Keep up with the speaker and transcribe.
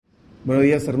Buenos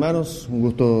días, hermanos, un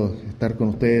gusto estar con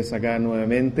ustedes acá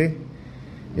nuevamente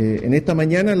en esta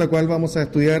mañana en la cual vamos a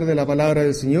estudiar de la palabra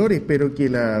del Señor. Espero que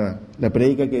la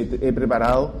predica que he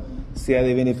preparado sea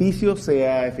de beneficio,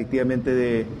 sea efectivamente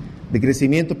de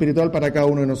crecimiento espiritual para cada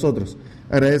uno de nosotros.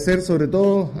 Agradecer sobre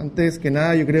todo, antes que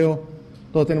nada, yo creo,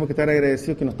 todos tenemos que estar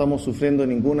agradecidos que no estamos sufriendo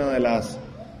ninguno de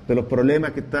los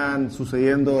problemas que están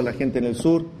sucediendo la gente en el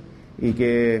sur, y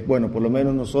que, bueno, por lo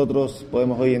menos nosotros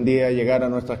podemos hoy en día llegar a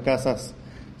nuestras casas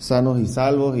sanos y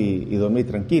salvos y dormir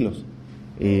tranquilos.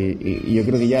 Y yo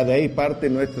creo que ya de ahí parte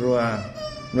nuestra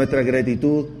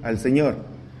gratitud al Señor.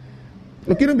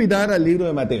 Los quiero invitar al libro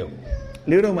de Mateo.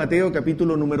 Libro de Mateo,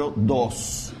 capítulo número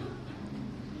 2.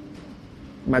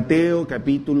 Mateo,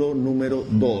 capítulo número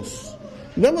 2.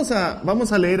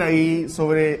 Vamos a leer ahí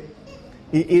sobre...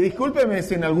 Y discúlpeme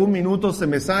si en algún minuto se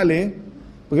me sale...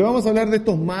 Porque vamos a hablar de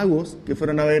estos magos que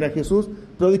fueron a ver a Jesús,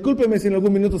 pero discúlpeme si en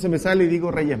algún minuto se me sale y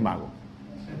digo Reyes Magos.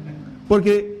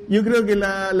 Porque yo creo que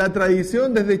la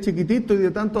tradición desde chiquitito y de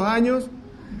tantos años,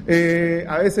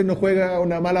 a veces nos juega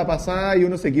una mala pasada y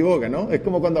uno se equivoca, ¿no? Es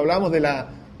como cuando hablamos de la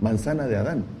manzana de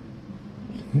Adán.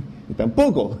 Y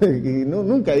tampoco,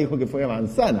 nunca dijo que fue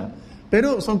manzana.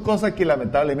 Pero son cosas que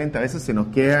lamentablemente a veces se nos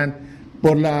quedan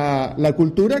por la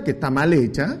cultura que está mal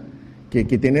hecha, que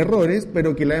tiene errores,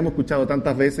 pero que la hemos escuchado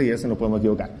tantas veces y a veces nos podemos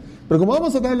equivocar. Pero como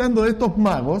vamos a estar hablando de estos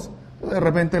magos, de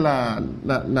repente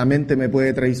la mente me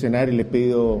puede traicionar y les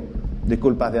pido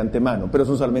disculpas de antemano, pero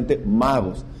son solamente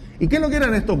magos. ¿Y qué es lo que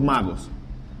eran estos magos?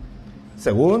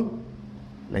 Según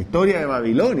la historia de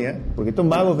Babilonia, porque estos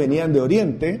magos venían de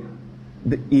Oriente,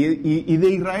 y de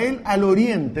Israel al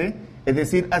Oriente, es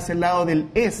decir, hacia el lado del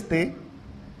este,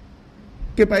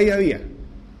 ¿qué país había?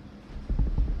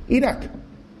 Irak.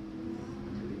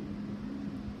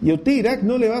 Y a usted Irak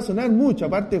no le va a sonar mucho,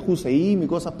 aparte de Hussein y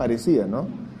cosas parecidas, ¿no?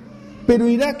 Pero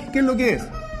Irak, ¿qué es lo que es?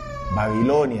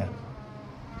 Babilonia.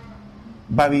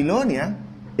 Babilonia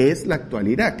es la actual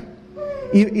Irak.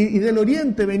 Y del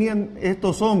oriente venían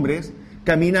estos hombres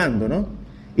caminando, ¿no?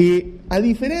 Y a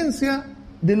diferencia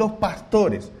de los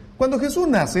pastores, cuando Jesús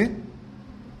nace,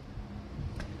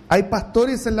 hay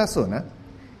pastores en la zona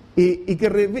y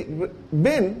que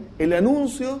ven el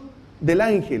anuncio del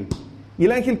ángel. ¿Y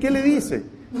el ángel qué le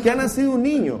dice? Que ha nacido un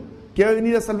niño que va a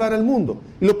venir a salvar al mundo.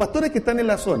 Y los pastores que están en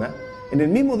la zona, en el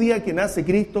mismo día que nace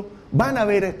Cristo, van a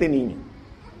ver a este niño.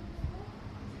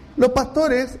 Los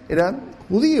pastores eran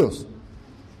judíos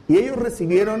y ellos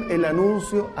recibieron el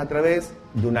anuncio a través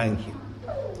de un ángel.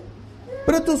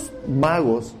 Pero estos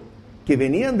magos que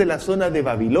venían de la zona de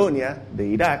Babilonia, de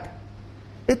Irak,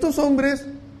 estos hombres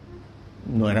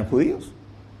no eran judíos.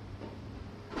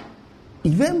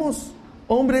 Y vemos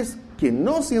hombres que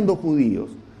no siendo judíos,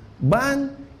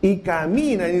 van y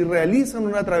caminan y realizan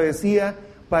una travesía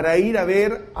para ir a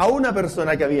ver a una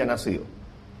persona que había nacido.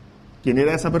 ¿Quién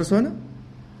era esa persona?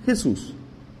 Jesús.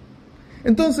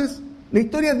 Entonces, la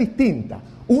historia es distinta.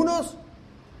 Unos,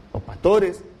 los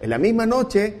pastores, en la misma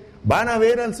noche, van a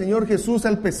ver al Señor Jesús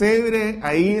al pesebre,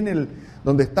 ahí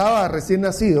donde estaba recién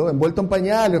nacido, envuelto en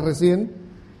pañales recién,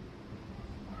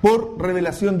 por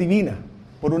revelación divina,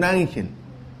 por un ángel.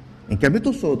 En cambio,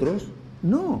 estos otros,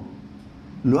 no.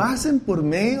 Lo hacen por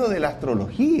medio de la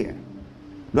astrología.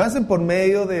 Lo hacen por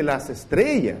medio de las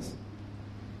estrellas.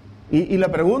 Y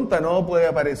la pregunta no puede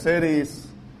aparecer,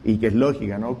 y que es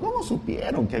lógica, ¿no? ¿Cómo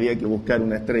supieron que había que buscar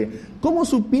una estrella? ¿Cómo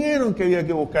supieron que había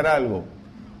que buscar algo?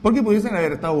 Porque pudiesen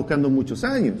haber estado buscando muchos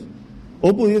años.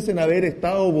 O pudiesen haber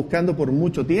estado buscando por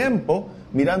mucho tiempo,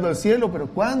 mirando al cielo, pero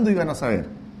 ¿cuándo iban a saber?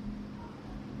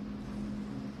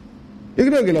 Yo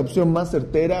creo que la opción más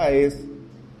certera es,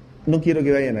 no quiero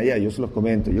que vayan allá, yo se los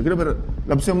comento, pero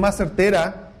la opción más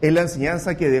certera es la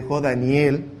enseñanza que dejó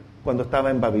Daniel cuando estaba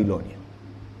en Babilonia.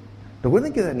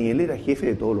 Recuerden que Daniel era jefe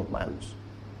de todos los magos.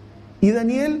 Y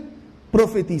Daniel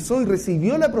profetizó y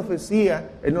recibió la profecía,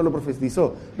 él no lo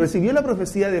profetizó, recibió la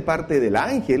profecía de parte del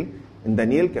ángel, en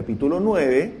Daniel capítulo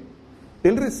 9,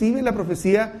 él recibe la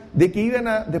profecía de que iban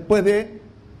a,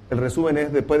 el resumen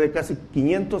es, después de casi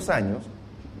 500 años,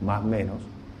 más o menos,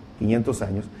 500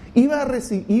 años, iba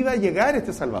a llegar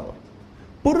este Salvador.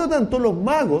 Por lo tanto, los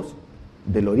magos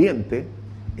del Oriente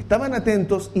estaban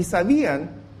atentos y sabían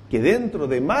que dentro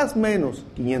de más o menos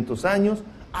 500 años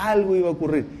algo iba a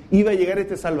ocurrir. Iba a llegar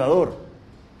este Salvador.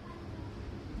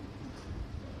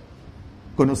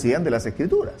 Conocían de las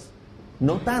Escrituras,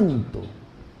 no tanto.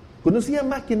 Conocían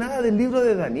más que nada del libro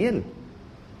de Daniel,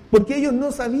 porque ellos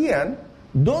no sabían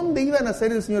dónde iba a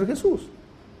nacer el Señor Jesús.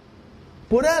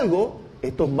 Por algo,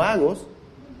 estos magos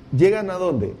llegan ¿a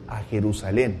dónde? A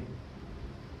Jerusalén.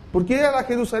 ¿Por qué era la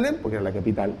Jerusalén? Porque era la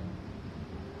capital.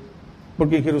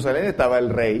 Porque en Jerusalén estaba el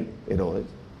rey Herodes.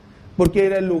 porque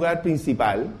era el lugar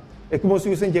principal. Es como si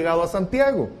hubiesen llegado a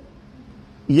Santiago.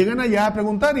 Y llegan allá a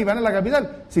preguntar y van a la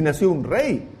capital. Si nació un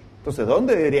rey, entonces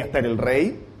 ¿dónde debería estar el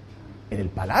rey? En el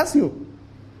palacio.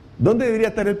 ¿Dónde debería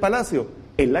estar el palacio?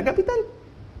 En la capital.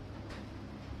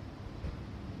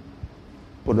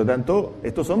 Por lo tanto,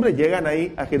 estos hombres llegan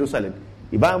ahí a Jerusalén.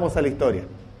 Y vamos a la historia.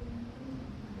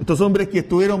 Estos hombres que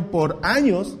estuvieron por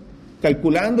años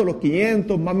calculando los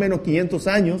 500, más o menos 500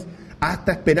 años,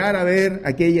 hasta esperar a ver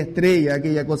aquella estrella,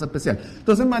 aquella cosa especial.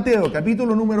 Entonces Mateo,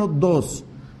 capítulo número 2,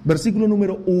 versículo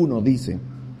número 1, dice: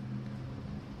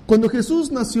 Cuando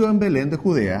Jesús nació en Belén de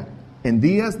Judea, en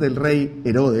días del rey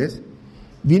Herodes,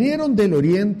 vinieron del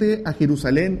Oriente a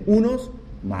Jerusalén unos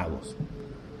magos.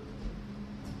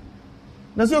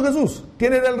 Nació Jesús.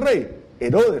 ¿Quién era el rey?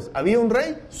 Herodes. ¿Había un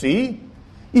rey? Sí.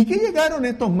 ¿Y qué llegaron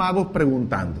estos magos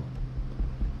preguntando?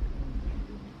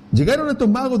 Llegaron estos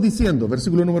magos diciendo,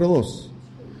 versículo número 2,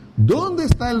 ¿dónde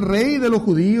está el rey de los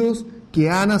judíos que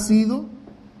ha nacido?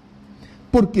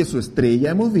 Porque su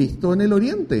estrella hemos visto en el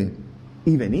Oriente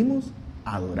y venimos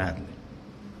a adorarle.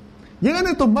 Llegan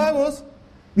estos magos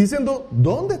diciendo,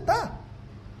 ¿dónde está?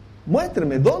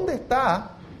 Muéstreme, ¿dónde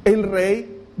está el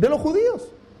rey de los judíos?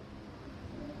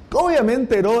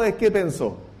 Obviamente Herodes, ¿qué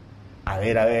pensó? A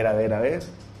ver,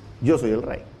 yo soy el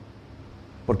rey.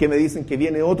 ¿Por qué me dicen que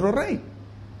viene otro rey?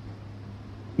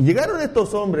 Y llegaron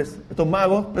estos hombres, estos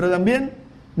magos, pero también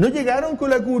no llegaron con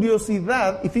la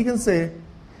curiosidad, y fíjense,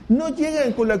 no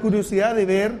llegan con la curiosidad de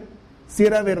ver si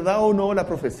era verdad o no la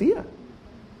profecía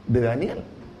de Daniel.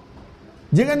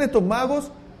 Llegan estos magos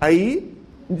ahí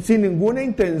sin ninguna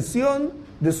intención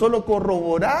de solo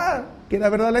corroborar que era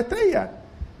verdad la estrella.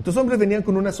 Estos hombres venían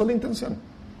con una sola intención.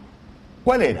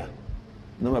 ¿Cuál era?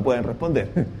 No me pueden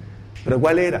responder. ¿Pero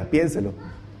cuál era? Piénselo.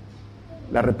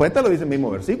 La respuesta lo dice el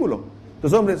mismo versículo.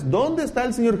 Estos hombres, ¿dónde está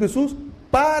el Señor Jesús?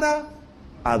 Para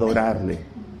adorarle.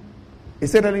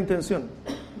 Esa era la intención.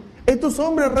 Estos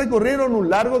hombres recorrieron un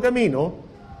largo camino,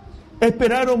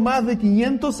 esperaron más de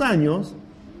 500 años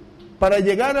para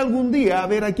llegar algún día a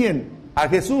ver a quién, a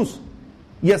Jesús.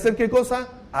 ¿Y hacer qué cosa?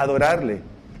 Adorarle.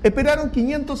 Esperaron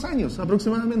 500 años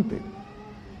aproximadamente.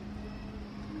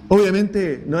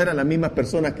 Obviamente no eran las mismas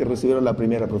personas que recibieron la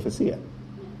primera profecía,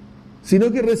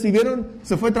 sino que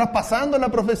se fue traspasando la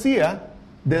profecía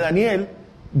de Daniel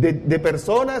de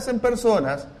personas en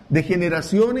personas, de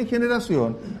generación en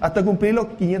generación, hasta cumplir los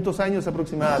 500 años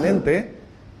aproximadamente,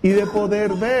 y de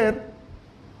poder ver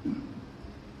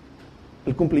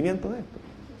el cumplimiento de esto,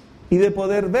 y de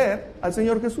poder ver al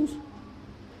Señor Jesús.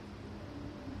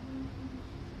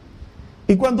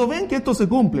 Y cuando ven que esto se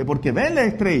cumple, porque ven la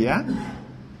estrella,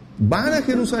 van a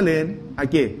Jerusalén, ¿a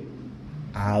qué?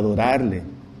 A adorarle.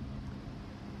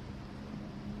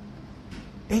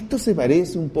 Esto se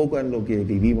parece un poco a lo que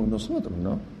vivimos nosotros,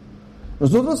 ¿no?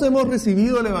 Nosotros hemos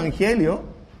recibido el Evangelio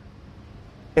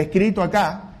escrito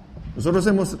acá, nosotros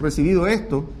hemos recibido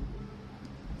esto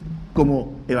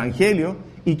como Evangelio,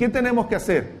 ¿y qué tenemos que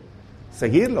hacer?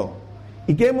 Seguirlo.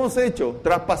 ¿Y qué hemos hecho?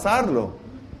 Traspasarlo.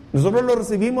 Nosotros lo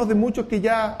recibimos de muchos que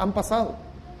ya han pasado,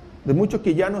 de muchos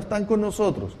que ya no están con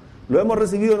nosotros. Lo hemos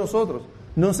recibido nosotros.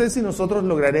 No sé si nosotros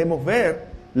lograremos ver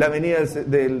la venida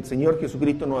del Señor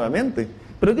Jesucristo nuevamente.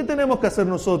 Pero ¿qué tenemos que hacer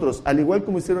nosotros? Al igual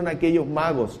como hicieron aquellos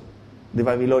magos de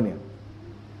Babilonia.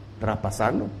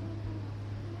 Traspasarlo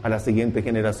a la siguiente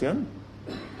generación.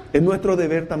 Es nuestro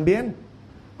deber también.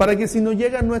 Para que si no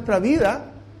llega en nuestra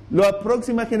vida, las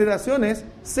próximas generaciones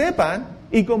sepan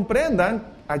y comprendan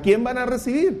a quién van a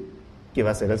recibir, que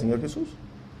va a ser el Señor Jesús.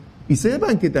 Y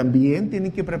sepan que también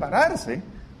tienen que prepararse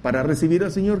para recibir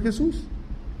al Señor Jesús.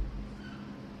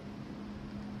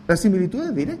 La similitud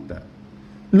es directa.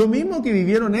 Lo mismo que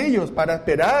vivieron ellos para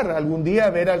esperar algún día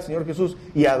ver al Señor Jesús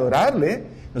y adorarle,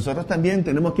 nosotros también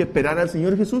tenemos que esperar al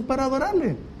Señor Jesús para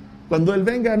adorarle. Cuando Él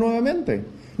venga nuevamente,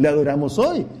 le adoramos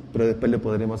hoy, pero después le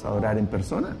podremos adorar en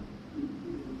persona.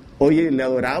 Hoy le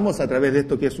adoramos a través de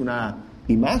esto que es una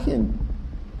imagen.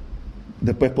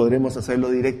 Después podremos hacerlo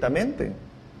directamente.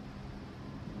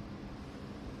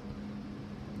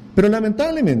 Pero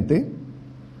lamentablemente,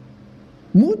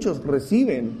 muchos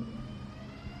reciben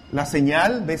la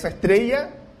señal de esa estrella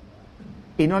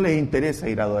y no les interesa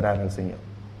ir a adorar al Señor.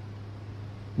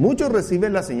 Muchos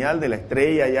reciben la señal de la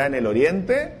estrella allá en el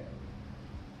Oriente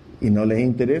y no les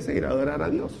interesa ir a adorar a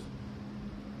Dios.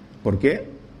 ¿Por qué?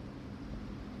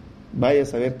 Vaya a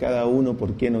saber cada uno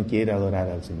por qué no quiere adorar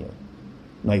al Señor.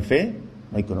 No hay fe,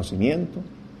 no hay conocimiento,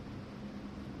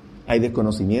 hay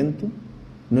desconocimiento,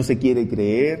 no se quiere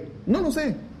creer, no lo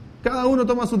sé. Cada uno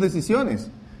toma sus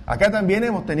decisiones. Acá también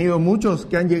hemos tenido muchos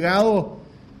que han llegado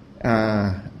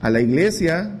a la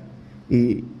iglesia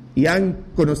y han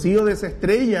conocido de esa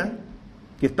estrella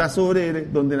que está sobre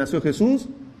donde nació Jesús,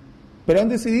 pero han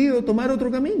decidido tomar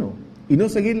otro camino y no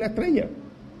seguir la estrella.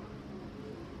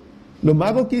 Los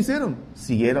magos, ¿qué hicieron?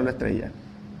 Siguieron la estrella.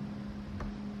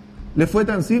 ¿Les fue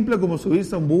tan simple como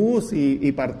subirse a un bus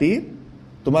y partir?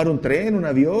 ¿Tomar un tren, un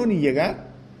avión y llegar?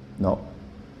 No.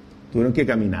 Tuvieron que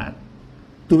caminar.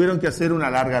 Tuvieron que hacer una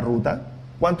larga ruta.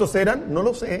 ¿Cuántos eran? No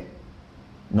lo sé.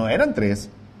 No eran 3.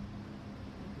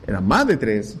 Eran más de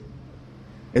 3.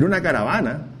 Era una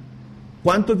caravana.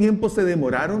 ¿Cuánto tiempo se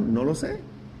demoraron? No lo sé.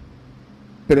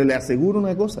 Pero le aseguro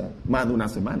una cosa, más de una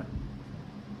semana.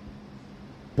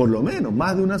 Por lo menos,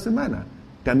 más de una semana,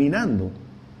 caminando.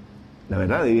 La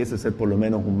verdad, debiese ser por lo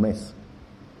menos un mes.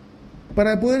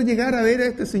 Para poder llegar a ver a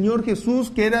este Señor Jesús,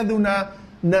 que era de una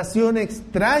nación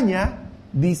extraña,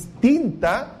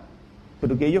 distinta,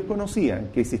 pero que ellos conocían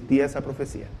que existía esa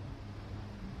profecía.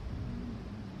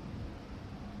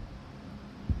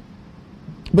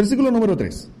 Versículo número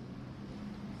 3.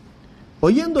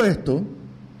 Oyendo esto,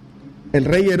 el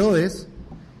rey Herodes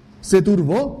se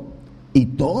turbó y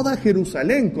toda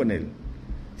Jerusalén con él.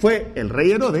 Fue el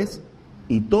rey Herodes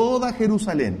y toda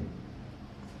Jerusalén.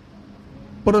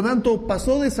 Por lo tanto,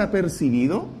 ¿pasó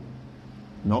desapercibido?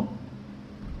 No.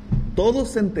 Todos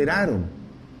se enteraron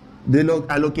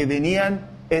a lo que venían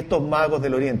estos magos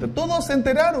del Oriente. Todos se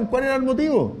enteraron. ¿Cuál era el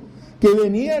motivo? Que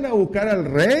venían a buscar al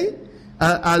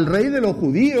rey de los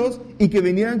judíos y que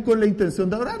venían con la intención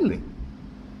de adorarle.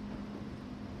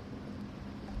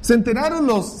 ¿Se enteraron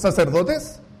los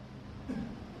sacerdotes?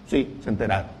 Sí, se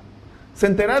enteraron. ¿Se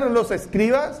enteraron los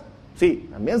escribas? Sí,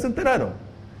 también se enteraron.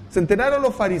 ¿Se enteraron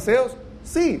los fariseos?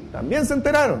 Sí, también se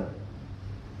enteraron.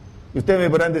 Y ustedes me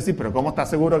podrán decir, ¿pero cómo está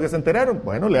seguro que se enteraron?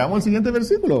 Bueno, leamos el siguiente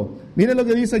versículo. Miren lo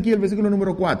que dice aquí el versículo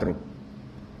número 4.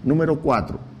 Número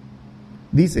 4.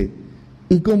 Dice,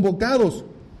 y convocados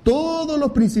todos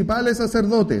los principales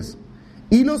sacerdotes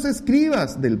y los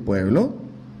escribas del pueblo,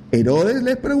 Herodes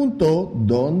les preguntó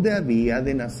dónde había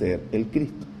de nacer el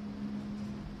Cristo.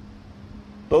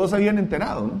 Todos habían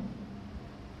enterado, ¿no?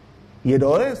 Y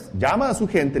Herodes llama a su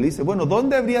gente, le dice, bueno,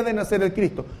 ¿dónde habría de nacer el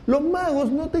Cristo? Los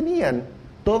magos no tenían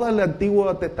todo el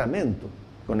Antiguo Testamento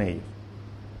con ellos.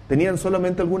 Tenían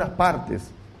solamente algunas partes,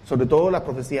 sobre todo las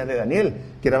profecías de Daniel,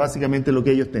 que era básicamente lo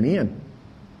que ellos tenían.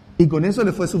 Y con eso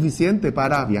les fue suficiente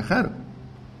para viajar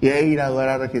y ir a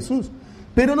adorar a Jesús.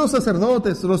 Pero los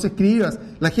sacerdotes, los escribas,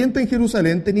 la gente en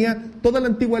Jerusalén tenía toda la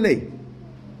antigua ley.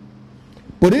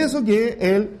 Por eso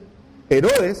que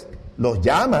Herodes los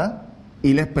llama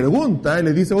y les pregunta, y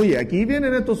les dice, oye, aquí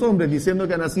vienen estos hombres diciendo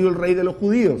que ha nacido el rey de los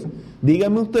judíos.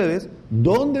 Díganme ustedes,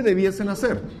 ¿dónde debiese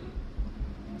nacer?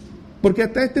 Porque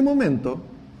hasta este momento,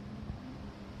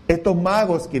 estos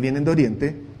magos que vienen de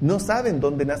Oriente no saben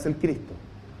dónde nace el Cristo.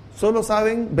 Solo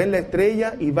saben, ven la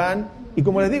estrella y van, y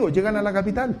como les digo, llegan a la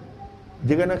capital,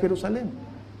 llegan a Jerusalén.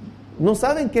 No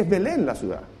saben que es Belén la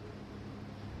ciudad.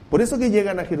 Por eso que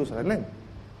llegan a Jerusalén.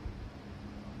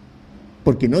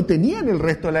 Porque no tenían el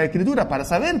resto de la escritura para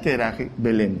saber que era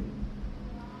Belén.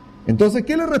 Entonces,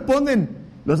 ¿qué le responden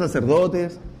los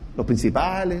sacerdotes, los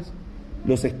principales,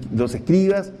 los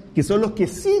escribas, que son los que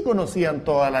sí conocían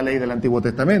toda la ley del Antiguo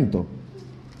Testamento?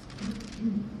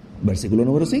 Versículo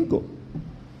número 5.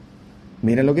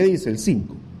 Miren lo que dice el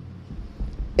 5.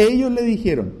 Ellos le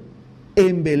dijeron,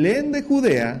 en Belén de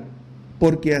Judea,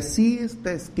 porque así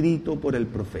está escrito por el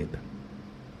profeta.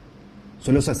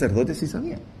 Son los sacerdotes sí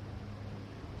sabían.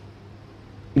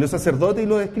 Y los sacerdotes y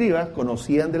los escribas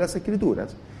conocían de las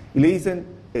escrituras. Y le dicen,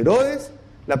 Herodes,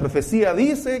 la profecía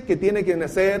dice que tiene que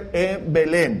nacer en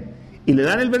Belén. Y le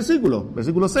dan el versículo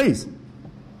 6.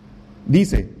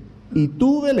 Dice, y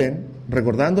tú, Belén,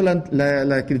 recordando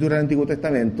la escritura del Antiguo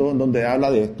Testamento, donde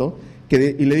habla de esto,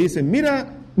 y le dicen,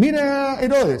 mira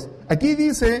Herodes, aquí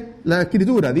dice la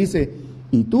escritura, dice,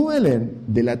 y tú, Belén,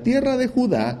 de la tierra de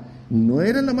Judá, no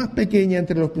eres la más pequeña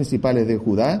entre los principales de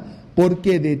Judá,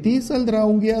 porque de ti saldrá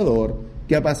un guiador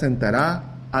que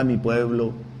apacentará a mi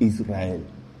pueblo Israel.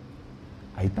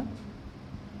 Ahí está.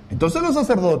 Entonces los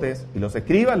sacerdotes y los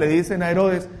escribas le dicen a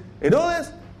Herodes,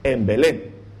 en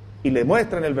Belén, y le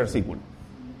muestran el versículo.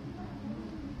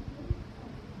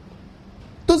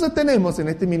 Entonces tenemos en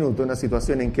este minuto una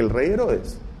situación en que el rey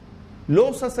Herodes,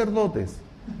 los sacerdotes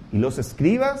y los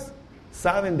escribas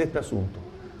saben de este asunto.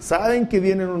 Saben que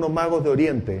vienen unos magos de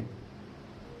Oriente,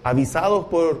 avisados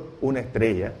por una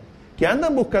estrella, que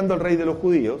andan buscando al rey de los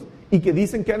judíos y que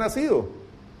dicen que ha nacido.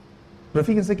 Pero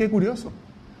fíjense qué curioso.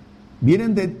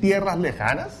 Vienen de tierras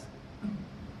lejanas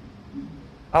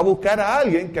a buscar a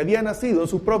alguien que había nacido en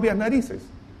sus propias narices.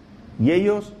 Y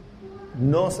ellos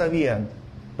no se habían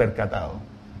percatado.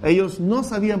 Ellos no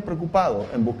se habían preocupado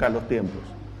en buscar los templos.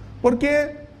 ¿Por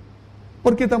qué?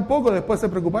 porque tampoco después se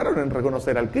preocuparon en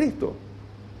reconocer al Cristo.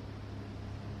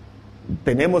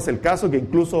 Tenemos el caso que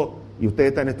incluso, y ustedes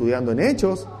están estudiando en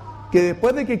Hechos, que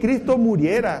después de que Cristo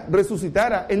muriera,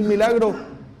 resucitara, el milagro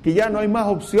que ya no hay más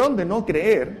opción de no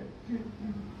creer,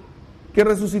 que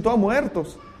resucitó a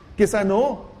muertos, que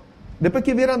sanó. Después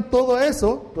que vieran todo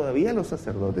eso, todavía los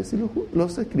sacerdotes y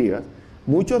los escribas,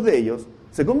 muchos de ellos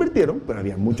se convirtieron, pero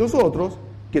había muchos otros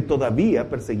que todavía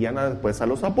perseguían después a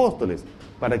los apóstoles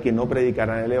para que no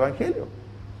predicaran el Evangelio.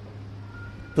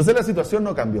 Entonces la situación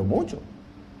no cambió mucho.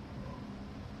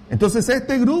 Entonces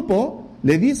este grupo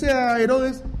le dice a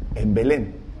Herodes, en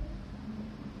Belén.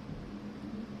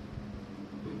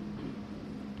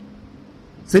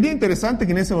 Sería interesante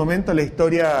que en ese momento la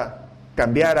historia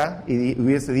cambiara y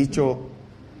hubiese dicho,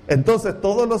 entonces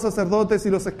todos los sacerdotes y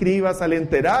los escribas, al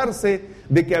enterarse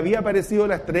de que había aparecido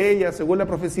la estrella según la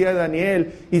profecía de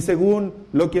Daniel y según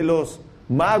lo que los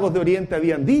magos de Oriente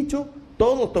habían dicho,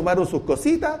 todos tomaron sus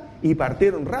cositas y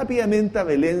partieron rápidamente a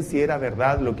Belén si era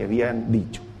verdad lo que habían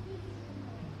dicho.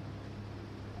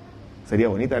 Sería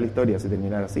bonita la historia si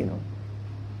terminara así, ¿no?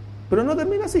 Pero no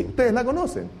termina así, ustedes la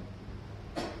conocen.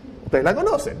 Ustedes la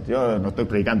conocen, yo no estoy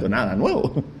predicando nada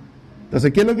nuevo.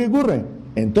 Entonces, ¿qué es lo que ocurre?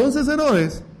 Entonces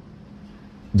Herodes,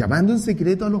 llamando en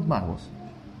secreto a los magos,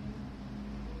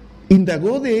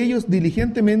 indagó de ellos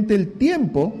diligentemente el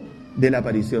tiempo de la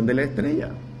aparición de la estrella.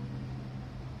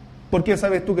 ¿Por qué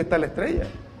sabes tú que está la estrella?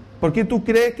 ¿Por qué tú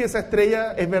crees que esa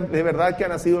estrella es de verdad que ha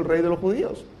nacido el rey de los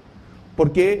judíos?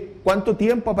 ¿Por qué? ¿Cuánto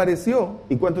tiempo apareció?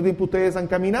 ¿Y cuánto tiempo ustedes han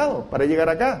caminado para llegar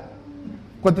acá?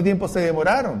 ¿Cuánto tiempo se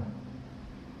demoraron?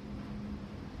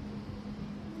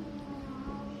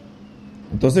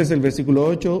 Entonces el versículo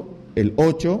 8, el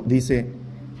 8 dice,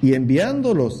 y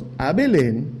enviándolos a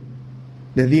Belén,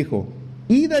 les dijo,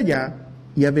 id allá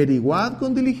y averiguad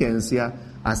con diligencia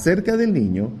acerca del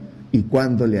niño, y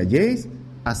cuando le halléis,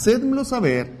 hacedmelo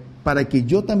saber para que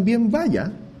yo también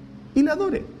vaya y le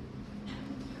adore.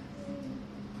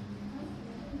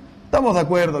 Estamos de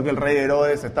acuerdo que el rey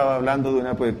Herodes estaba hablando de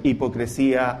una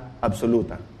hipocresía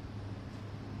absoluta.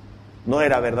 No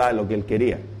era verdad lo que él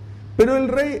quería. Pero el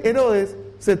rey Herodes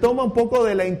se toma un poco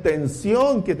de la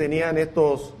intención que tenían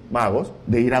estos magos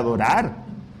de ir a adorar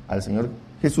al Señor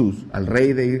Jesús, al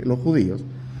rey de los judíos,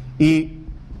 y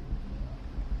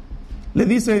le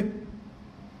dice,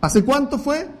 ¿hace cuánto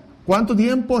fue? ¿Cuánto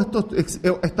tiempo esto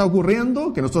está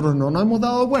ocurriendo? Que nosotros no nos hemos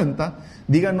dado cuenta.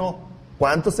 Díganos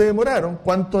cuánto se demoraron,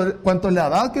 cuánto es la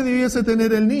edad que debiese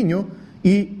tener el niño,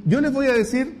 y yo les voy a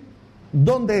decir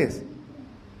dónde es.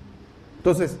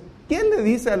 Entonces, ¿quién le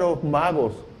dice a los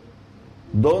magos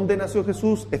dónde nació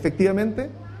Jesús efectivamente?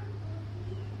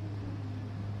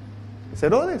 Es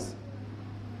Herodes.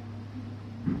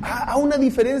 A una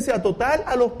diferencia total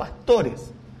a los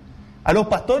pastores. A los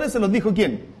pastores se los dijo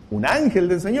 ¿quién? Un ángel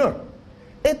del Señor.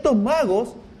 Estos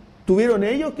magos tuvieron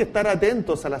ellos que estar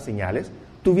atentos a las señales,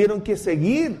 tuvieron que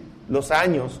seguir los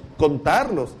años,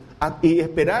 contarlos y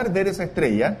esperar ver esa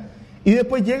estrella, y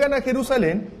después llegan a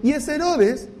Jerusalén y es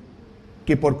Herodes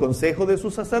que por consejo de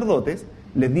sus sacerdotes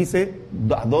les dice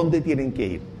a dónde tienen que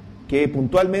ir, que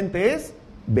puntualmente es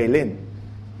Belén.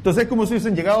 Entonces es como si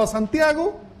hubiesen llegado a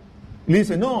Santiago y le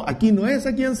dicen, no, aquí no es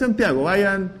aquí en Santiago,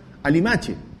 vayan a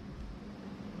Limache.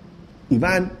 Y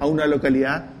van a una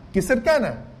localidad que es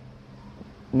cercana.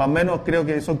 Más o menos creo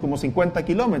que son como 50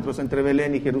 kilómetros entre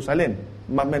Belén y Jerusalén.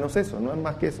 Más o menos eso, no es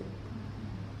más que eso.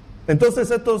 Entonces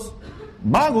estos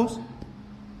magos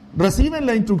reciben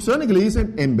las instrucciones que le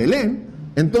dicen en Belén.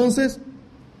 Entonces,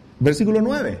 versículo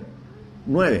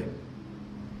 9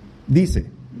 dice,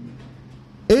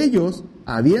 ellos,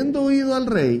 habiendo oído al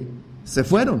rey, se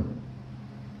fueron.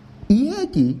 Y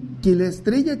aquí que la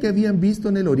estrella que habían visto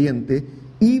en el oriente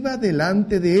iba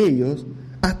delante de ellos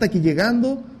hasta que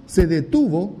llegando se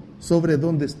detuvo sobre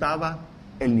donde estaba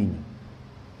el niño.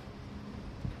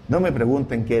 No me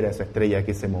pregunten qué era esa estrella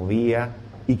que se movía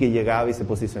y que llegaba y se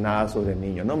posicionaba sobre el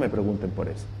niño. No me pregunten por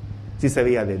eso. Si se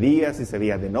veía de día, si se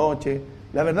veía de noche.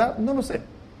 La verdad, no lo sé.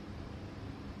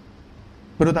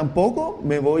 Pero tampoco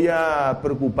me voy a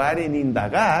preocupar en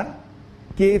indagar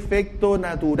qué efecto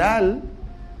natural,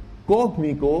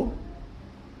 cósmico,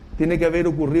 tiene que haber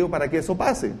ocurrido para que eso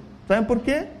pase. ¿Saben por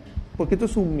qué? Porque esto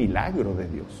es un milagro de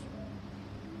Dios.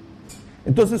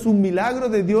 Entonces, un milagro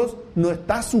de Dios no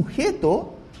está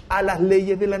sujeto a las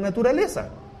leyes de la naturaleza.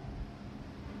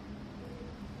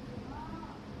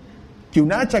 Que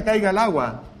un hacha caiga al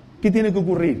agua, ¿qué tiene que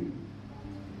ocurrir?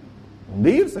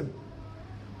 Hundirse.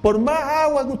 Por más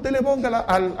agua que usted le ponga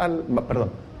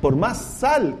por más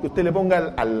sal que usted le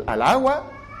ponga al agua,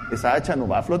 esa hacha no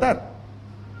va a flotar.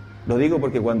 Lo digo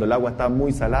porque cuando el agua está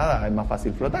muy salada es más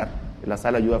fácil flotar. La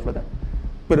sal ayuda a flotar.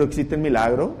 Pero existe el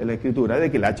milagro en la Escritura de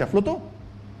que el hacha flotó.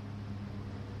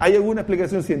 ¿Hay alguna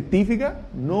explicación científica?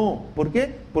 No. ¿Por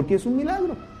qué? Porque es un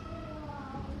milagro.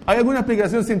 ¿Hay alguna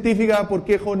explicación científica por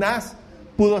qué Jonás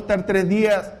pudo estar 3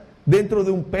 días dentro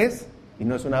de un pez? Y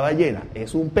no es una ballena,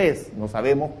 es un pez, no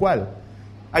sabemos cuál.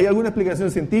 ¿Hay alguna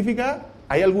explicación científica?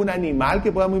 ¿Hay algún animal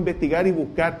que podamos investigar y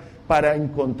buscar para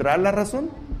encontrar la razón?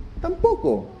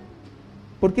 Tampoco,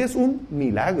 porque es un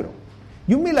milagro.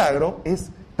 Y un milagro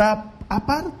está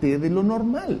aparte de lo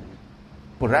normal.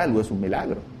 Por algo es un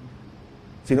milagro.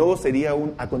 Si no, sería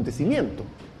un acontecimiento.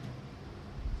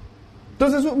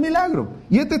 Entonces es un milagro.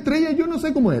 Y esta estrella yo no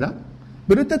sé cómo era,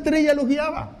 pero esta estrella los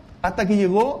guiaba hasta que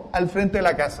llegó al frente de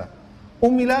la casa.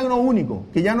 Un milagro único,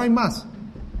 que ya no hay más.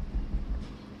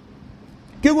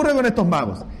 ¿Qué ocurre con estos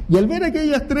magos? Y al ver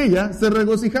aquella estrella, se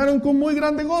regocijaron con muy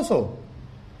grande gozo.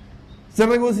 Se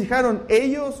regocijaron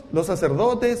ellos, los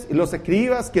sacerdotes y los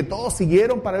escribas, que todos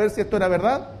siguieron para ver si esto era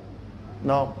verdad.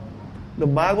 No, los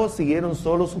magos siguieron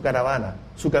solos su caravana,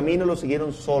 su camino lo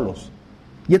siguieron solos.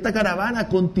 Y esta caravana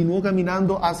continuó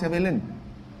caminando hacia Belén.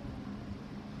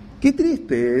 Qué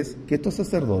triste es que estos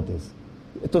sacerdotes,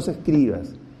 estos escribas,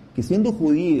 que siendo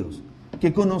judíos,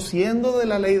 que conociendo de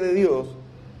la ley de Dios,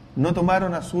 no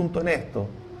tomaron asunto en esto,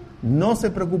 no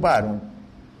se preocuparon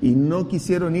y no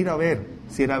quisieron ir a ver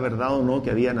si era verdad o no que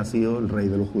había nacido el rey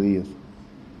de los judíos,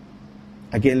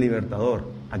 aquel libertador,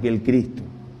 aquel Cristo.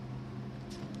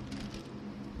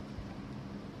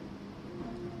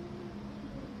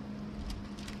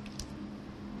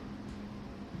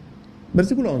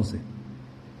 Versículo 11.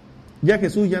 Ya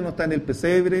Jesús ya no está en el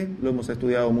pesebre, lo hemos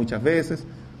estudiado muchas veces,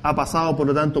 ha pasado por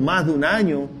lo tanto más de un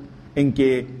año en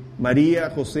que María,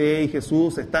 José y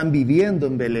Jesús están viviendo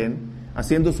en Belén,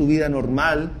 haciendo su vida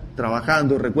normal,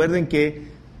 trabajando. Recuerden que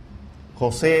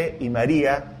José y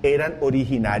María eran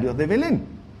originarios de Belén.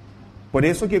 Por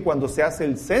eso que cuando se hace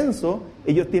el censo,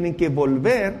 ellos tienen que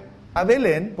volver a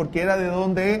Belén, porque era de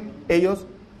donde ellos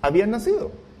habían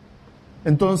nacido.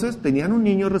 Entonces tenían un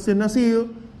niño recién nacido,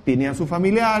 tenían sus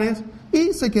familiares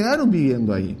y se quedaron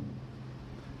viviendo ahí.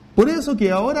 Por eso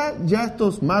que ahora ya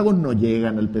estos magos no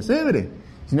llegan al pesebre,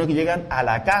 sino que llegan a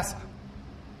la casa.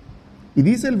 Y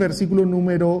dice el versículo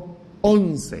número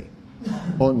 11.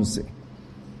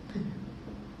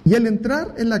 Y al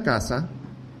entrar en la casa,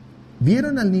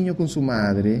 vieron al niño con su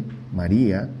madre,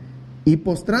 María, y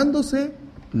postrándose,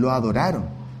 lo adoraron.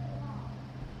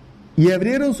 Y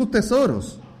abrieron sus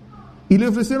tesoros, y le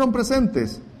ofrecieron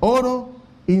presentes, oro,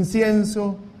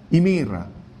 incienso y mirra.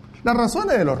 Las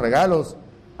razones de los regalos,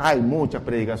 hay muchas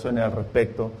predicaciones al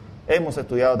respecto, hemos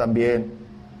estudiado también.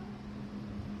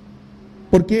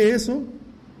 ¿Por qué eso?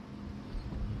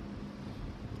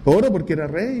 Oro porque era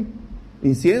rey,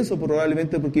 incienso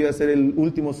probablemente porque iba a ser el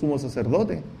último sumo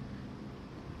sacerdote,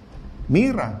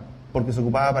 mirra porque se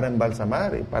ocupaba para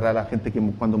embalsamar, para la gente que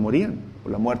cuando morían,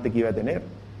 por la muerte que iba a tener.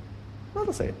 No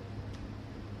lo sé.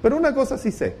 Pero una cosa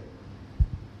sí sé,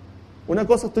 una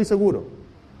cosa estoy seguro,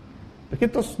 es que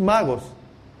estos magos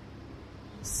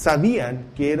sabían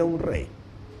que era un rey,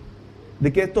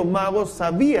 de que estos magos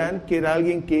sabían que era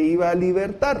alguien que iba a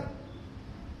libertar,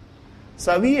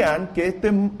 sabían que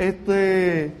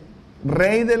este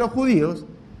rey de los judíos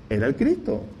era el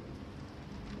Cristo.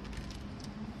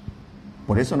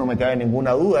 Por eso no me cabe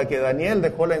ninguna duda que Daniel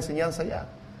dejó la enseñanza ya.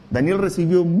 Daniel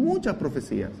recibió muchas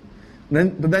profecías.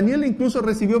 Daniel incluso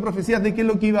recibió profecías de qué es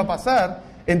lo que iba a pasar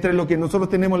entre lo que nosotros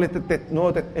tenemos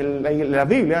en la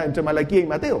Biblia, entre Malaquías y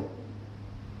Mateo.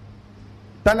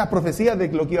 Están las profecías de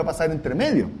lo que iba a pasar entre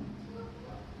medio.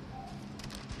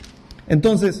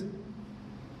 Entonces,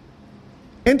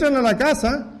 entran a la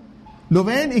casa, lo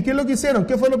ven y ¿qué es lo que hicieron?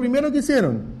 ¿Qué fue lo primero que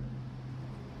hicieron?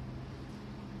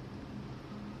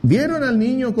 Vieron al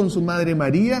niño con su madre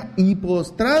María y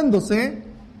postrándose,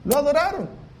 lo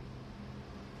adoraron.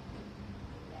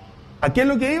 ¿A qué es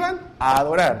lo que iban? A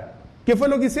adorar. ¿Qué fue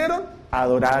lo que hicieron?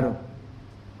 Adoraron.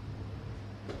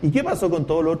 ¿Y qué pasó con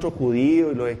todos los otros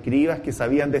judíos y los escribas que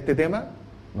sabían de este tema?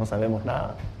 No sabemos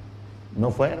nada. No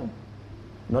fueron.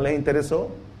 No les interesó.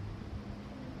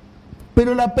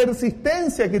 Pero la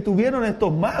persistencia que tuvieron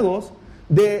estos magos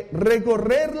de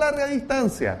recorrer larga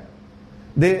distancia,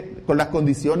 con las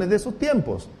condiciones de sus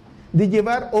tiempos, de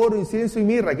llevar oro, incienso y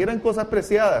mirra, que eran cosas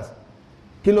preciadas,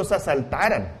 que los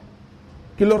asaltaran,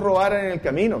 que los robaran en el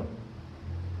camino,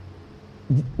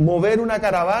 mover una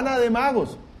caravana de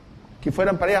magos, que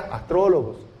fueran para allá,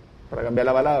 astrólogos, para cambiar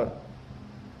la palabra.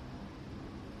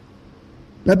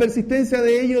 La persistencia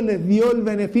de ellos les dio el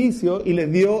beneficio y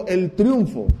les dio el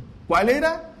triunfo. ¿Cuál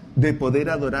era? De poder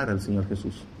adorar al Señor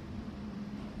Jesús.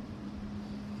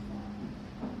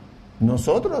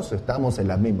 Nosotros estamos en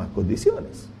las mismas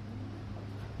condiciones.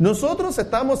 Nosotros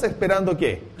estamos esperando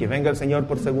 ¿qué? Que venga el Señor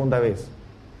por segunda vez.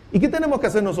 ¿Y qué tenemos que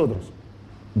hacer nosotros?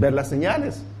 Ver las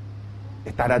señales,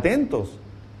 estar atentos,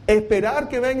 esperar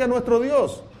que venga nuestro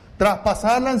Dios,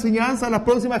 traspasar la enseñanza a las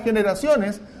próximas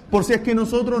generaciones, por si es que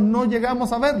nosotros no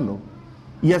llegamos a verlo.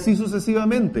 Y así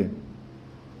sucesivamente.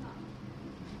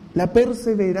 La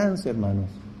perseverancia, hermanos,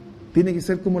 tiene que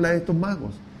ser como la de estos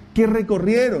magos, que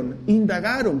recorrieron,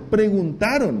 indagaron,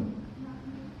 preguntaron,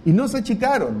 y no se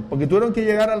achicaron, porque tuvieron que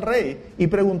llegar al rey y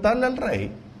preguntarle al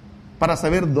rey para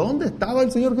saber dónde estaba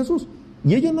el Señor Jesús.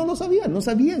 Y ellos no lo sabían, no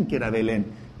sabían que era Belén.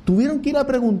 Tuvieron que ir a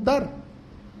preguntar.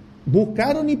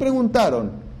 Buscaron y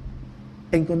preguntaron.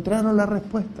 Encontraron la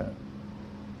respuesta.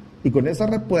 Y con esa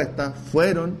respuesta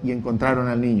fueron y encontraron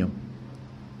al niño.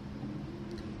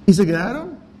 Y se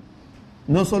quedaron,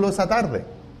 no solo esa tarde,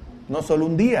 no solo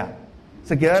un día.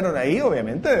 Se quedaron ahí,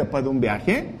 obviamente, después de un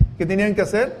viaje que tenían que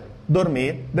hacer,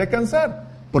 dormir, descansar.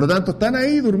 Por lo tanto, están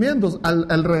ahí durmiendo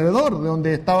alrededor de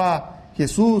donde estaba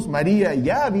Jesús, María, y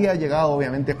ya había llegado,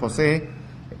 obviamente, José.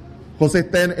 José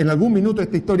está en algún minuto de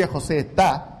esta historia, José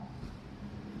está,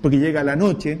 porque llega la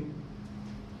noche.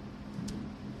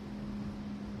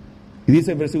 Y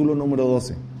dice el versículo número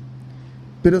 12: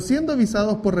 pero siendo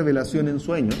avisados por revelación en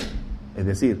sueños, es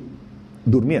decir,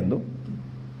 durmiendo,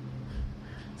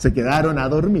 se quedaron a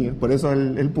dormir, por eso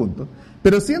el punto.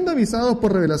 Pero siendo avisados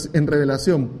por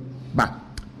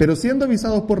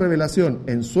revelación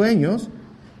en sueños,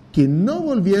 que no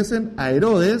volviesen a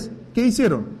Herodes, ¿qué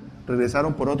hicieron?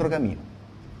 Regresaron por otro camino.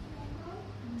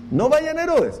 No vayan a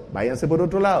Herodes, váyanse por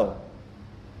otro lado,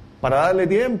 para darle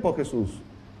tiempo a Jesús.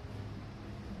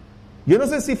 Yo no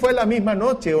sé si fue la misma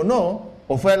noche o no,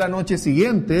 o fue a la noche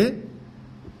siguiente,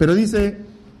 pero dice,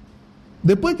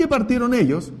 después que partieron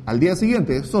ellos, al día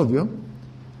siguiente, es obvio,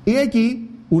 y aquí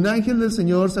un ángel del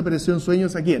Señor se apareció en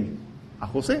sueños ¿a quién? A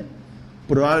José.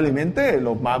 Probablemente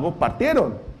los magos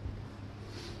partieron,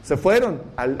 se fueron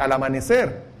al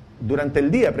amanecer, durante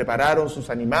el día, prepararon sus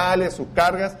animales, sus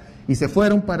cargas, y se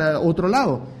fueron para otro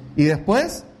lado. Y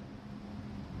después,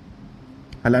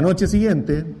 a la noche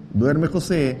siguiente, duerme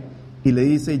José y le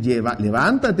dice,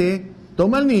 levántate,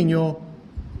 toma al niño,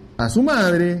 a su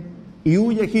madre, y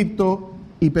huye a Egipto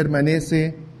y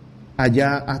permanece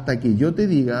allá hasta que yo te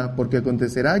diga, porque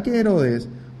acontecerá que Herodes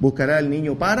buscará al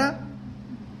niño para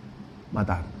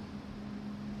matar.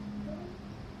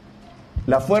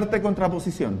 La fuerte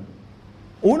contraposición.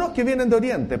 Unos que vienen de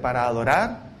Oriente para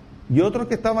adorar y otros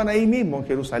que estaban ahí mismo en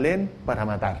Jerusalén para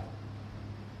matar.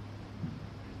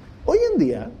 Hoy en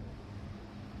día,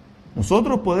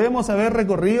 nosotros podemos haber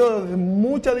recorrido desde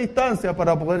mucha distancia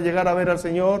para poder llegar a ver al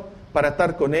Señor, para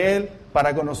estar con Él,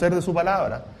 para conocer de su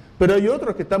palabra. Pero hay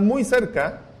otros que están muy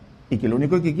cerca y que lo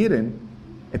único que quieren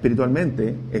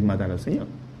espiritualmente es matar al Señor.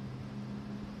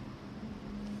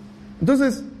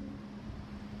 Entonces,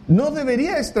 no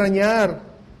debería extrañar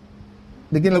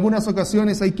de que en algunas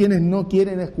ocasiones hay quienes no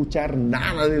quieren escuchar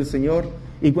nada del Señor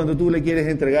y cuando tú le quieres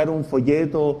entregar un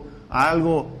folleto,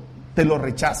 algo, te lo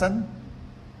rechazan.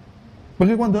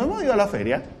 Porque cuando hemos ido a la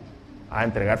feria a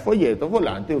entregar folletos,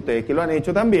 volantes, ustedes que lo han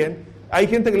hecho también, hay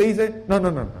gente que le dice, no.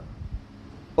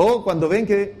 O cuando ven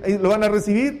que lo van a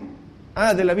recibir,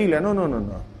 de la Biblia, no.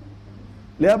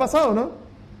 ¿Le ha pasado, no?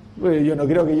 Pues yo no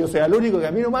creo que yo sea el único, que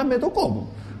a mí nomás me tocó.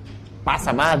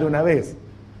 Pasa más de una vez.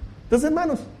 Entonces,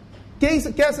 hermanos,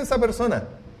 ¿qué hace esa persona?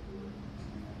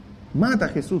 Mata a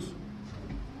Jesús.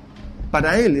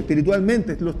 Para él,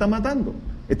 espiritualmente, lo está matando.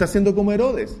 Está haciendo como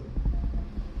Herodes.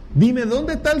 Dime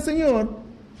dónde está el Señor,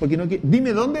 porque no quiero,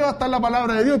 dime dónde va a estar la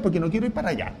palabra de Dios, porque no quiero ir para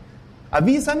allá.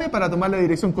 Avísame para tomar la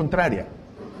dirección contraria.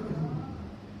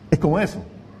 Es como eso.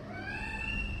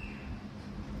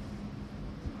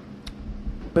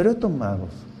 Pero estos magos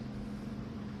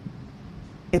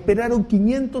esperaron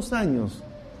 500 años,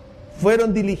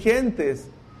 fueron diligentes,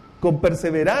 con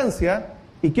perseverancia,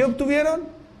 ¿y qué obtuvieron?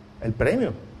 El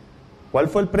premio. ¿Cuál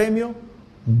fue el premio?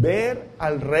 Ver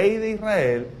al Rey de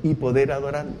Israel y poder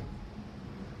adorarlo.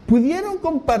 ¿Pudieron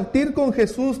compartir con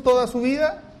Jesús toda su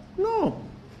vida? No.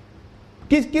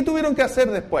 ¿Qué tuvieron que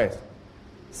hacer después?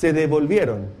 Se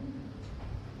devolvieron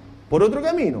por otro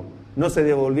camino. No se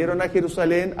devolvieron a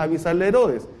Jerusalén a avisarle a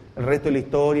Herodes. El resto de la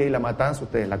historia y la matanza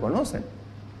ustedes la conocen.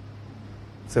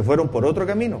 Se fueron por otro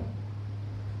camino.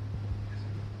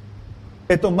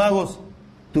 Estos magos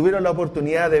tuvieron la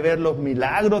oportunidad de ver los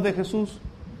milagros de Jesús.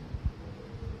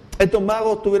 Estos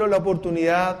magos tuvieron la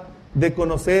oportunidad de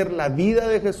conocer la vida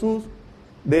de Jesús,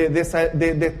 de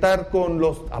estar con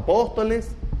los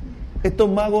apóstoles. Estos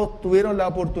magos tuvieron la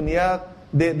oportunidad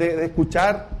de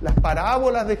escuchar las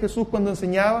parábolas de Jesús cuando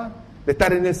enseñaba, de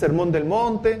estar en el Sermón del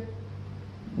Monte.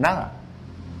 Nada.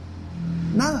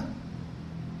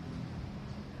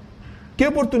 ¿Qué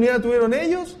oportunidad tuvieron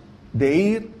ellos? De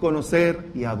ir, conocer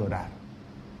y adorar.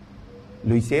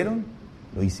 ¿Lo hicieron?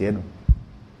 Lo hicieron.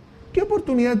 ¿Qué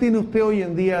oportunidad tiene usted hoy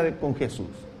en día con Jesús?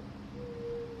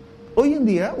 Hoy en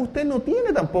día usted no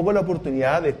tiene tampoco la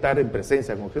oportunidad de estar en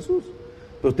presencia con Jesús,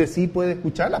 pero usted sí puede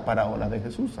escuchar las parábolas de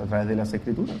Jesús a través de las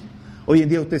Escrituras. Hoy en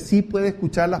día usted sí puede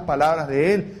escuchar las palabras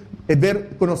de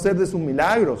Él, conocer de sus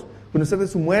milagros, conocer de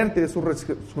su muerte, de su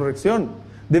resurrección,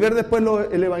 de ver después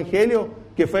el Evangelio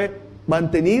que fue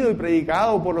mantenido y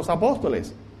predicado por los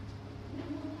apóstoles.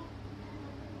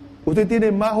 ¿Usted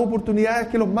tiene más oportunidades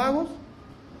que los magos?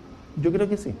 Yo creo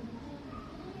que sí.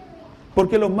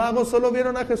 Porque los magos solo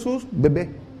vieron a Jesús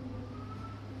bebé.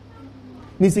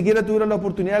 Ni siquiera tuvieron la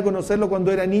oportunidad de conocerlo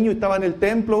cuando era niño y estaba en el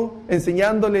templo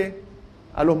enseñándole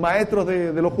a los maestros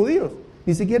de los judíos.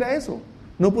 Ni siquiera eso.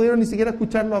 No pudieron ni siquiera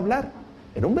escucharlo hablar.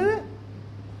 Era un bebé.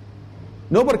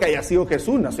 No porque haya sido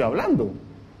Jesús, nació hablando.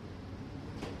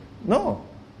 No,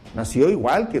 nació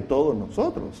igual que todos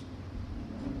nosotros.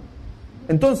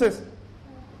 Entonces,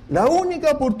 la única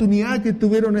oportunidad que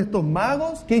tuvieron estos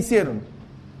magos, ¿qué hicieron?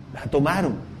 La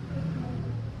tomaron.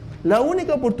 La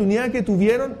única oportunidad que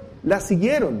tuvieron, la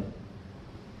siguieron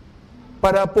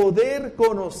para poder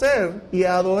conocer y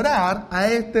adorar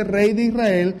a este rey de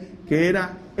Israel que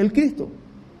era el Cristo,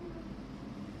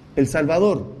 el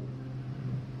Salvador.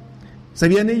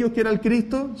 ¿Sabían ellos que era el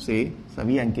Cristo? Sí,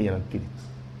 sabían que era el Cristo.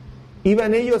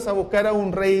 ¿Iban ellos a buscar a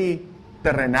un rey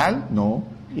terrenal? No,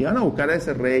 iban a buscar a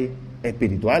ese rey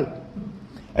espiritual.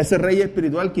 A ese rey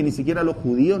espiritual que ni siquiera los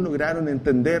judíos lograron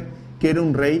entender que era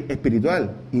un rey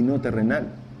espiritual y no terrenal.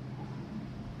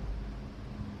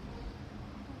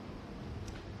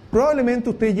 Probablemente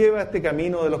usted lleva este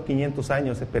camino de los 500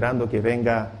 años esperando que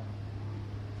venga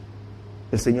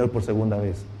el Señor por segunda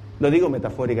vez. Lo digo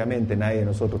metafóricamente, nadie de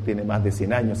nosotros tiene más de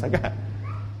 100 años acá.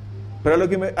 Pero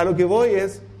a lo que voy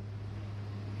es,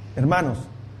 hermanos,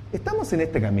 estamos en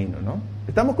este camino, ¿no?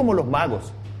 Estamos como los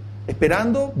magos,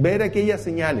 esperando ver aquellas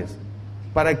señales.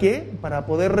 ¿Para qué? Para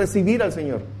poder recibir al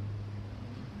Señor.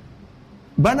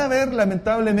 Van a haber,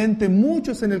 lamentablemente,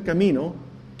 muchos en el camino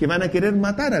que van a querer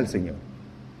matar al Señor.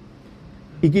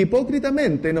 Y que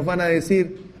hipócritamente nos van a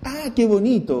decir, qué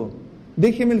bonito,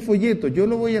 déjeme el folleto, yo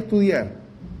lo voy a estudiar.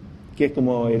 Que es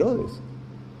como Herodes,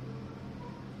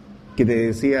 que te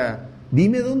decía,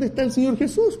 dime dónde está el Señor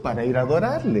Jesús para ir a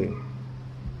adorarle.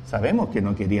 Sabemos que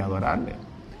no quería adorarle.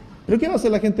 ¿Pero qué va a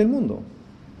hacer la gente del mundo?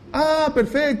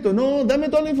 Perfecto, no, dame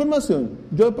toda la información,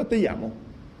 yo después te llamo.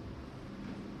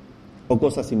 O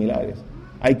cosas similares.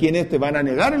 Hay quienes te van a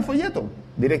negar el folleto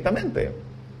directamente.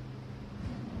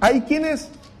 Hay quienes,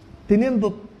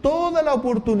 teniendo toda la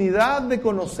oportunidad de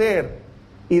conocer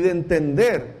y de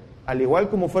entender, al igual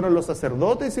como fueron los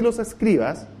sacerdotes y los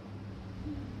escribas,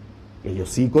 ellos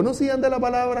sí conocían de la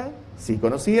palabra, sí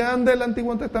conocían del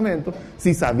Antiguo Testamento,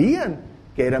 sí sabían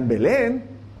que era en Belén,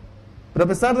 pero a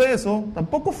pesar de eso,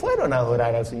 tampoco fueron a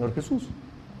adorar al Señor Jesús.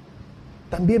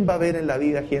 También va a haber en la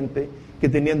vida gente que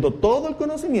teniendo todo el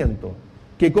conocimiento,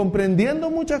 que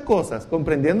comprendiendo muchas cosas,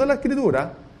 comprendiendo la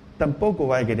Escritura, tampoco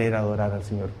va a querer adorar al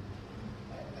Señor.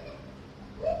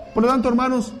 Por lo tanto,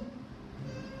 hermanos,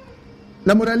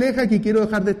 la moraleja que quiero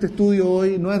dejar de este estudio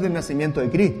hoy no es del nacimiento de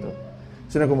Cristo,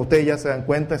 sino, como ustedes ya se dan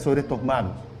cuenta, es sobre estos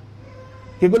magos,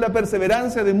 que con la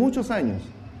perseverancia de muchos años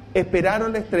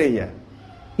esperaron la estrella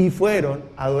y fueron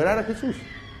a adorar a Jesús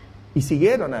y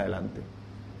siguieron adelante.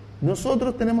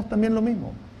 Nosotros tenemos también lo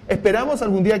mismo. Esperamos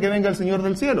algún día que venga el Señor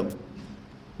del cielo.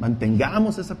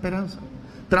 Mantengamos esa esperanza.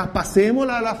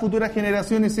 Traspasémosla a las futuras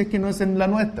generaciones si es que no es en la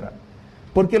nuestra.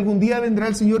 Porque algún día vendrá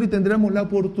el Señor y tendremos la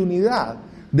oportunidad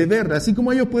de verla. Así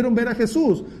como ellos pudieron ver a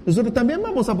Jesús, nosotros también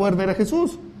vamos a poder ver a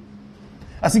Jesús.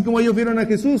 Así como ellos vieron a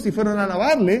Jesús y fueron a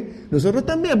alabarle, nosotros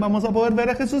también vamos a poder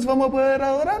ver a Jesús y vamos a poder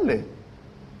adorarle.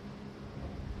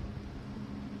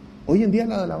 Hoy en día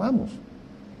la alabamos.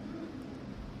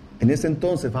 En ese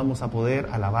entonces vamos a poder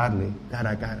alabarle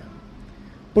cara a cara.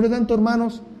 Por lo tanto,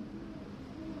 hermanos,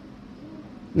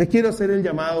 les quiero hacer el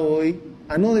llamado hoy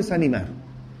a no desanimar.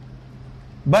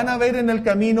 Van a ver en el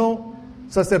camino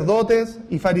sacerdotes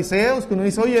y fariseos que uno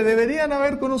dice, oye, deberían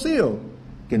haber conocido,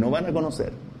 que no van a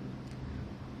conocer.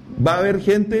 Va a haber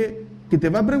gente que te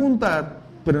va a preguntar,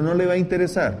 pero no le va a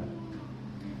interesar.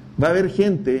 Va a haber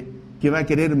gente que va a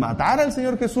querer matar al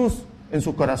Señor Jesús en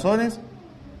sus corazones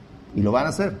y lo van a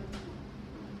hacer.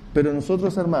 Pero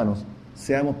nosotros, hermanos,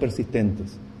 seamos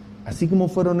persistentes. Así como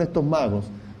fueron estos magos,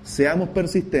 seamos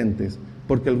persistentes,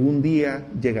 porque algún día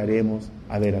llegaremos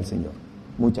a ver al Señor.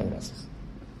 Muchas gracias.